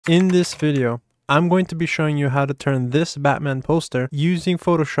In this video, I'm going to be showing you how to turn this Batman poster using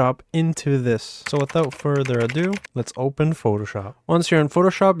Photoshop into this. So without further ado, let's open Photoshop. Once you're in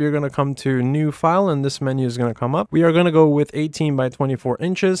Photoshop, you're going to come to New File and this menu is going to come up. We are going to go with 18 by 24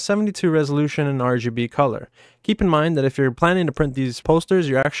 inches, 72 resolution and RGB color. Keep in mind that if you're planning to print these posters,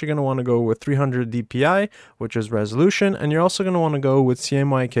 you're actually going to want to go with 300 dpi, which is resolution, and you're also going to want to go with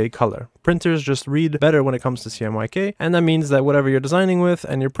CMYK color. Printers just read better when it comes to CMYK, and that means that whatever you're designing with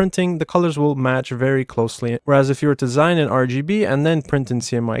and you're printing, the colors will match very closely. Whereas if you were to design in RGB and then print in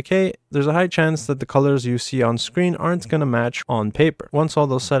CMYK, there's a high chance that the colors you see on screen aren't going to match on paper. Once all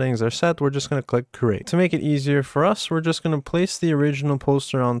those settings are set, we're just going to click create. To make it easier for us, we're just going to place the original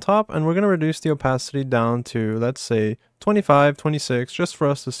poster on top and we're going to reduce the opacity down to, let's say, 25, 26, just for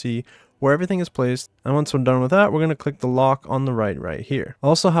us to see where everything is placed. And once we're done with that, we're going to click the lock on the right here. I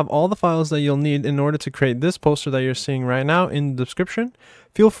also have all the files that you'll need in order to create this poster that you're seeing right now in the description.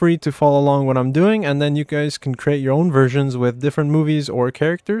 Feel free to follow along what I'm doing, and then you guys can create your own versions with different movies or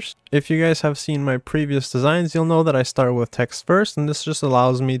characters. If you guys have seen my previous designs, you'll know that I start with text first, and this just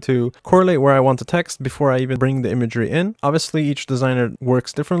allows me to correlate where I want the text before I even bring the imagery in. Obviously, each designer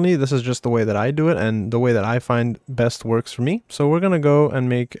works differently. This is just the way that I do it and the way that I find best works for me. So we're going to go and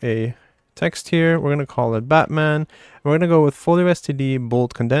make a text here. We're going to call it Batman. We're going to go with folio STD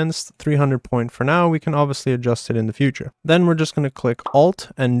bold condensed 300 point for now. We can obviously adjust it in the future. Then we're just going to click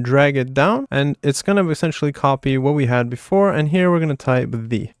Alt and drag it down, and it's going to essentially copy what we had before. And here we're going to type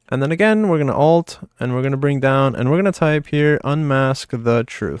the. And then again, we're going to Alt and we're going to bring down and we're going to type here Unmask the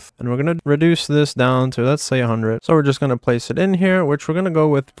Truth. And we're going to reduce this down to, let's say, 100. So we're just going to place it in here, which we're going to go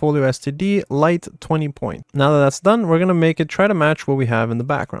with folio STD light 20 point. Now that that's done, we're going to make it try to match what we have in the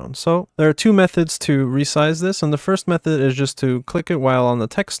background. So there are two methods to resize this. And the first method is just to click it while on the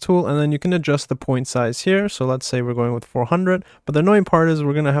text tool, and then you can adjust the point size here. So let's say we're going with 400. But the annoying part is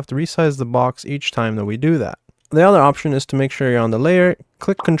we're going to have to resize the box each time that we do that. The other option is to make sure you're on the layer,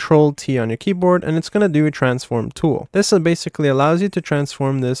 click Ctrl T on your keyboard, and it's going to do a transform tool. This basically allows you to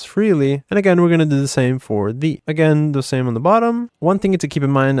transform this freely. And again, we're going to do the same for the. Again, the same on the bottom. One thing to keep in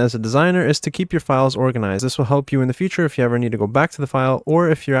mind as a designer is to keep your files organized. This will help you in the future if you ever need to go back to the file, or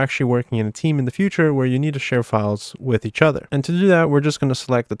if you're actually working in a team in the future where you need to share files with each other. And to do that, we're just going to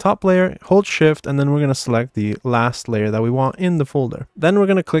select the top layer, hold Shift, and then we're going to select the last layer that we want in the folder. Then we're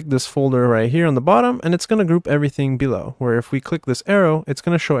going to click this folder right here on the bottom, and it's going to group everything below, where if we click this arrow, it's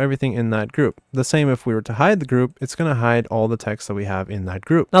going to show everything in that group. The same if we were to hide the group, it's going to hide all the text that we have in that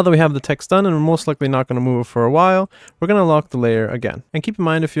group. Now that we have the text done, and we're most likely not going to move it for a while, we're going to lock the layer again. And keep in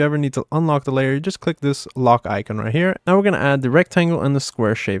mind, if you ever need to unlock the layer, you just click this lock icon right here. Now we're going to add the rectangle and the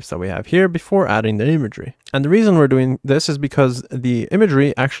square shapes that we have here before adding the imagery. And the reason we're doing this is because the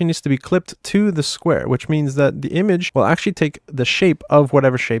imagery actually needs to be clipped to the square, which means that the image will actually take the shape of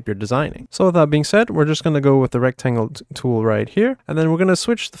whatever shape you're designing. So with that being said, we're just going to go with the rectangle tool right here, and then we're going to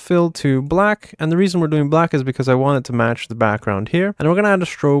switch the fill to black. And the reason we're doing black is because I want it to match the background here, and we're going to add a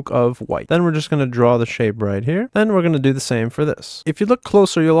stroke of white. Then we're just going to draw the shape right here. Then we're going to do the same for this. If you look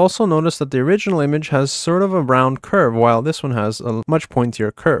closer, you'll also notice that the original image has sort of a round curve, while this one has a much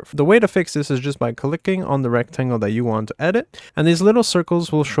pointier curve. The way to fix this is just by clicking on the rectangle that you want to edit, and these little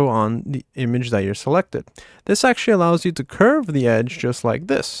circles will show on the image that you're selected. This actually allows you to curve the edge just like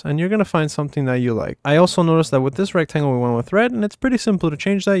this, and you're going to find something that you like. I also noticed that with this rectangle we went with red, and it's pretty simple to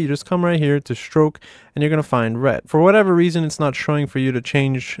change that. You just come right here to stroke and you're going to find red. For whatever reason it's not showing for you to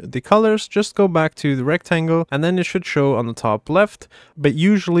change the colors, just go back to the rectangle and then it should show on the top left, but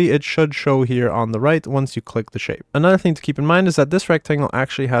usually it should show here on the right once you click the shape. Another thing to keep in mind is that this rectangle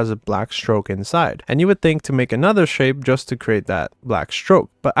actually has a black stroke inside, and you would think to make another shape just to create that black stroke,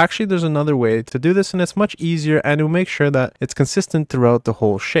 but actually there's another way to do this, and it's much easier, and it'll make sure that it's consistent throughout the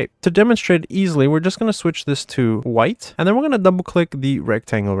whole shape. To demonstrate easily, we're just going to switch this to white, and then we're going to double click the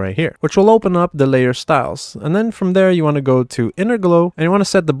rectangle right here, which will open up the layer styles. And then from there you want to go to inner glow, and you want to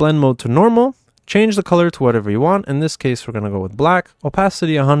set the blend mode to normal. Change the color to whatever you want. In this case, we're going to go with black,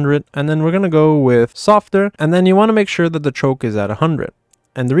 opacity 100, and then we're going to go with softer, and then you want to make sure that the choke is at 100.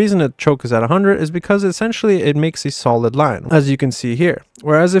 And the reason the choke is at 100 is because essentially it makes a solid line, as you can see here.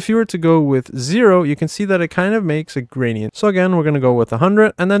 Whereas if you were to go with 0, you can see that it kind of makes a gradient. So again, we're going to go with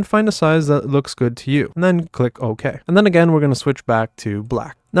 100 and then find a size that looks good to you, and then click OK. And then again, we're going to switch back to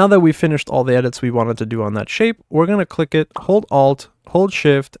black. Now that we've finished all the edits we wanted to do on that shape, we're going to click it, hold Alt, hold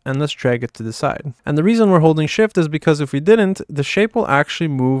shift, and let's drag it to the side. And the reason we're holding shift is because if we didn't, the shape will actually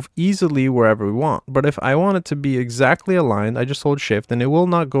move easily wherever we want. But if I want it to be exactly aligned, I just hold shift and it will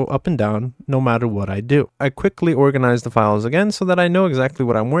not go up and down no matter what I do. I quickly organize the files again so that I know exactly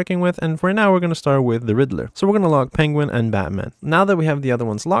what I'm working with. And for now, we're going to start with the Riddler. So we're going to lock Penguin and Batman. Now that we have the other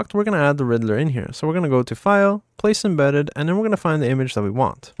ones locked, we're going to add the Riddler in here. So we're going to go to File, Place Embedded, and then we're going to find the image that we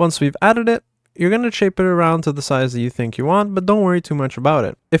want. Once we've added it, you're going to shape it around to the size that you think you want, but don't worry too much about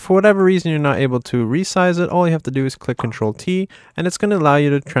it. If for whatever reason you're not able to resize it, all you have to do is click Ctrl T, and it's going to allow you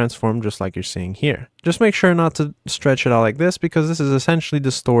to transform just like you're seeing here. Just make sure not to stretch it out like this, because this is essentially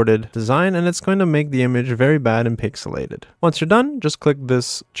distorted design, and it's going to make the image very bad and pixelated. Once you're done, just click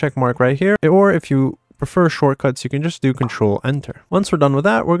this check mark right here, or if you prefer shortcuts, you can just do Control Enter. Once we're done with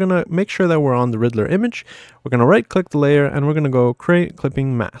that, we're going to make sure that we're on the Riddler image. We're going to right click the layer and we're going to go create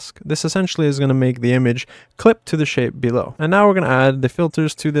clipping mask. This essentially is going to make the image clip to the shape below. And now we're going to add the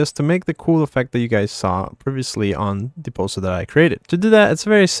filters to this to make the cool effect that you guys saw previously on the poster that I created. To do that, it's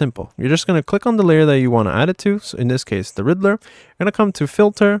very simple. You're just going to click on the layer that you want to add it to. So in this case, the Riddler. You're going to come to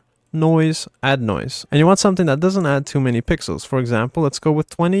Filter, Noise, Add Noise, and you want something that doesn't add too many pixels. For example, let's go with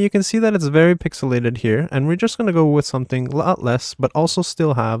 20. You can see that it's very pixelated here, and we're just going to go with something a lot less but also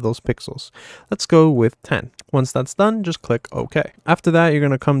still have those pixels. Let's go with 10. Once that's done, just click OK. After that, you're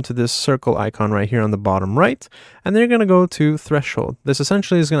going to come to this circle icon right here on the bottom right, and then you're going to go to Threshold. This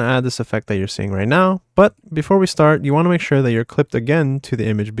essentially is going to add this effect that you're seeing right now, but before we start, you want to make sure that you're clipped again to the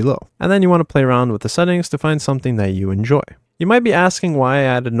image below, and then you want to play around with the settings to find something that you enjoy. You might be asking why I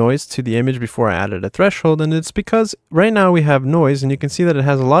added noise to the image before I added a threshold, and it's because right now we have noise and you can see that it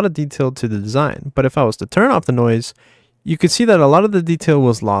has a lot of detail to the design. But if I was to turn off the noise, you could see that a lot of the detail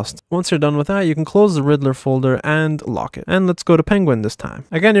was lost. Once you're done with that, you can close the Riddler folder and lock it. And let's go to Penguin this time.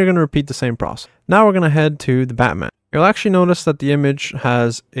 Again, you're going to repeat the same process. Now we're going to head to the Batman. You'll actually notice that the image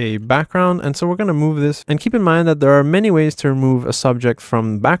has a background, and so we're going to move this. And keep in mind that there are many ways to remove a subject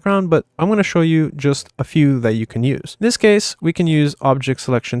from the background, but I'm going to show you just a few that you can use. In this case, we can use Object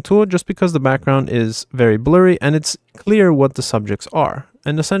Selection Tool just because the background is very blurry and it's clear what the subjects are.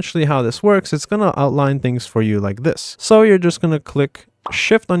 And essentially how this works, it's going to outline things for you like this. So you're just going to click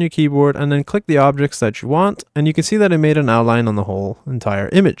Shift on your keyboard and then click the objects that you want, and you can see that it made an outline on the whole entire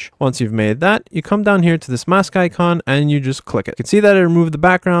image. Once you've made that, you come down here to this mask icon and you just click it. You can see that it removed the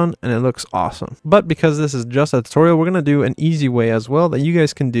background and it looks awesome. But because this is just a tutorial, we're going to do an easy way as well that you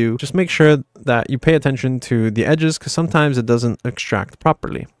guys can do. Just make sure that you pay attention to the edges because sometimes it doesn't extract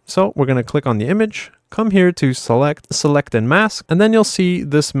properly. So we're going to click on the image, come here to select and mask, and then you'll see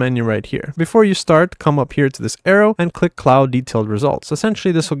this menu right here. Before you start, come up here to this arrow and click Cloud Detailed Results.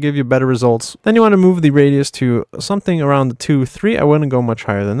 Essentially, this will give you better results. Then you want to move the radius to something around the 2, 3. I wouldn't go much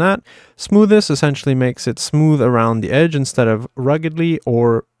higher than that. Smoothness essentially makes it smooth around the edge instead of ruggedly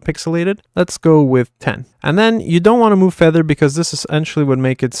or pixelated. Let's go with 10. And then you don't want to move feather because this essentially would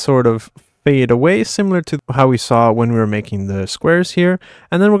make it sort of fade away, similar to how we saw when we were making the squares here.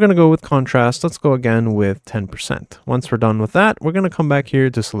 And then we're going to go with contrast. Let's go again with 10%. Once we're done with that, we're going to come back here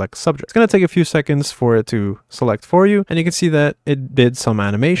to select subject. It's going to take a few seconds for it to select for you, and you can see that it did some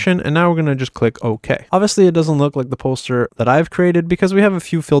animation, and now we're going to just click OK. Obviously, it doesn't look like the poster that I've created because we have a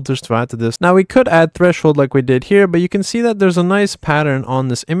few filters to add to this. Now, we could add threshold like we did here, but you can see that there's a nice pattern on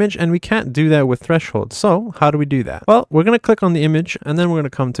this image, and we can't do that with threshold. So how do we do that? Well, we're going to click on the image, and then we're going to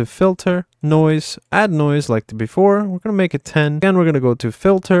come to Filter, Noise, Add Noise like before. We're going to make it 10. Again, we're going to go to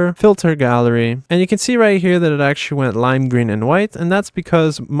Filter, Filter Gallery, and you can see right here that it actually went lime green and white, and that's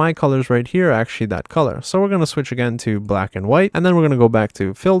because my colors right here are actually that color. So we're going to switch again to black and white, and then we're going to go back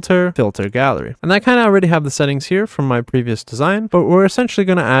to Filter, Filter Gallery. And I kind of already have the settings here from my previous design, but we're essentially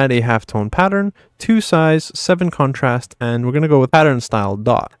going to add a halftone pattern, 2 size, 7 contrast, and we're going to go with pattern style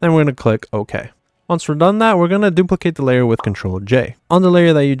dot. Then we're going to click OK. Once we're done that, we're going to duplicate the layer with Ctrl J. On the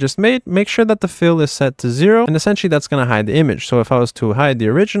layer that you just made, make sure that the fill is set to 0, and essentially that's going to hide the image. So if I was to hide the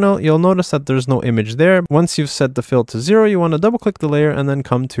original, you'll notice that there's no image there. Once you've set the fill to 0, you want to double click the layer and then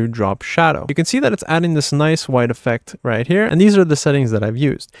come to drop shadow. You can see that it's adding this nice white effect right here, and these are the settings that I've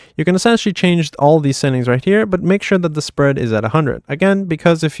used. You can essentially change all these settings right here, but make sure that the spread is at 100. Again,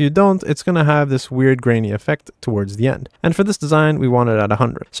 because if you don't, it's going to have this weird grainy effect towards the end. And for this design, we want it at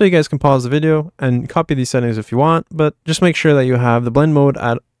 100. So you guys can pause the video and copy these settings if you want, but just make sure that you have the blend mode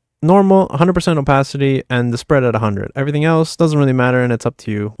at normal, 100% opacity, and the spread at 100. Everything else doesn't really matter, and it's up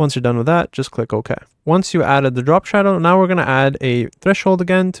to you. Once you're done with that, just click OK. Once you added the drop shadow, now we're going to add a threshold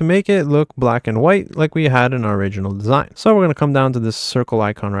again to make it look black and white like we had in our original design. So we're going to come down to this circle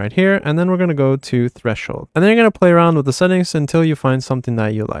icon right here, and then we're going to go to threshold. And then you're going to play around with the settings until you find something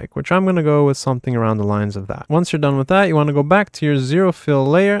that you like, which I'm going to go with something around the lines of that. Once you're done with that, you want to go back to your zero fill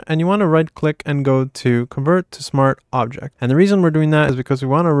layer, and you want to right click and go to convert to smart object. And the reason we're doing that is because we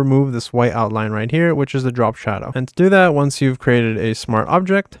want to remove this white outline right here, which is the drop shadow. And to do that, once you've created a smart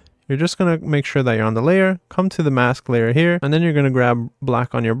object, you're just going to make sure that you're on the layer, come to the mask layer here, and then you're going to grab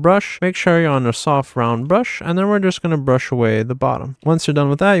black on your brush, make sure you're on a soft round brush, and then we're just going to brush away the bottom. Once you're done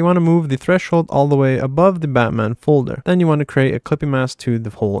with that, you want to move the threshold all the way above the Batman folder. Then you want to create a clipping mask to the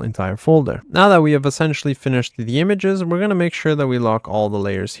whole entire folder. Now that we have essentially finished the images, we're going to make sure that we lock all the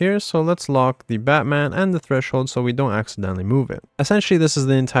layers here. So let's lock the Batman and the threshold so we don't accidentally move it. Essentially, this is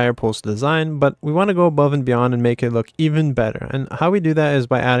the entire poster design, but we want to go above and beyond and make it look even better. And how we do that is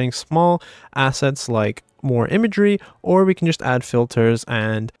by adding small assets like more imagery, or we can just add filters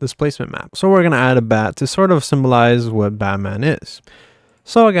and displacement map. So we're going to add a bat to sort of symbolize what Batman is.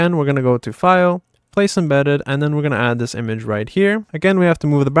 So again, we're going to go to File, Place Embedded, and then we're going to add this image right here. Again, we have to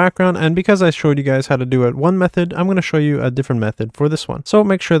move the background, and because I showed you guys how to do it one method, I'm going to show you a different method for this one. So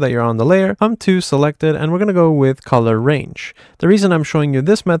make sure that you're on the layer, come to Selected, and we're going to go with Color Range. The reason I'm showing you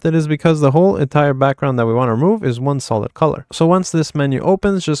this method is because the whole entire background that we want to remove is one solid color. So once this menu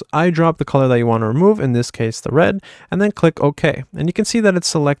opens, just eyedrop the color that you want to remove, in this case the red, and then click OK. And you can see that it's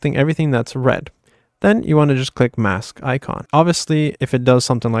selecting everything that's red. Then you want to just click mask icon. Obviously, if it does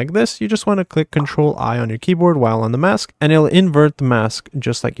something like this, you just want to click Control I on your keyboard while on the mask, and it'll invert the mask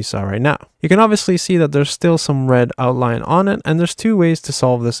just like you saw right now. You can obviously see that there's still some red outline on it, and there's two ways to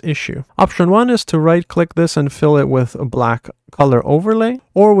solve this issue. Option one is to right click this and fill it with a black color overlay,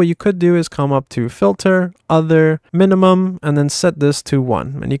 or what you could do is come up to Filter, Other, Minimum, and then set this to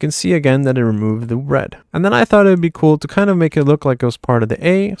 1, and you can see again that it removed the red. And then I thought it would be cool to kind of make it look like it was part of the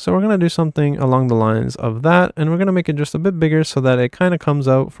A, so we're going to do something along the lines of that, and we're going to make it just a bit bigger so that it kind of comes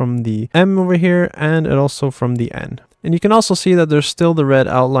out from the M over here, and it also from the N. And you can also see that there's still the red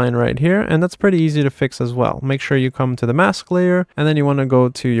outline right here, and that's pretty easy to fix as well. Make sure you come to the mask layer, and then you want to go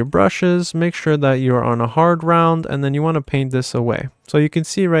to your brushes, make sure that you're on a hard round, and then you want to paint this away. So you can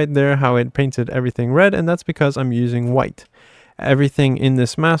see right there how it painted everything red, and that's because I'm using white. Everything in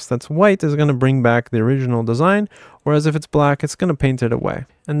this mask that's white is going to bring back the original design, whereas if it's black, it's going to paint it away.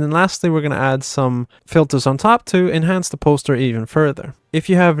 And then lastly, we're going to add some filters on top to enhance the poster even further. If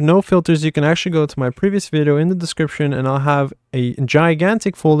you have no filters, you can actually go to my previous video in the description, and I'll have a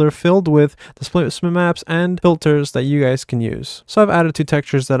gigantic folder filled with displacement maps and filters that you guys can use. So I've added two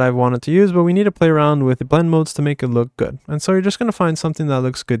textures that I've wanted to use, but we need to play around with the blend modes to make it look good. And so you're just going to find something that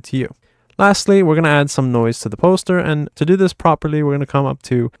looks good to you. Lastly, we're going to add some noise to the poster, and to do this properly, we're going to come up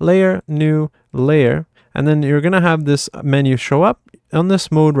to Layer, New, Layer, and then you're going to have this menu show up. On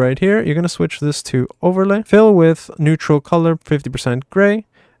this mode right here, you're going to switch this to Overlay, Fill with Neutral Color 50% Gray,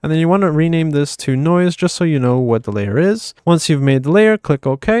 and then you want to rename this to Noise just so you know what the layer is. Once you've made the layer, click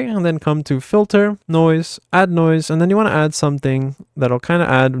OK, and then come to Filter, Noise, Add Noise, and then you want to add something that'll kind of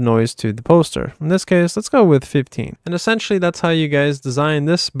add noise to the poster. In this case, let's go with 15. And essentially, that's how you guys design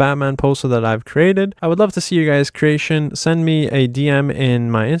this Batman poster that I've created. I would love to see your guys' creation. Send me a DM in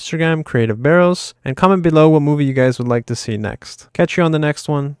my Instagram, Creative Barrels, and comment below what movie you guys would like to see next. Catch you on the next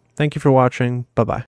one. Thank you for watching. Bye-bye.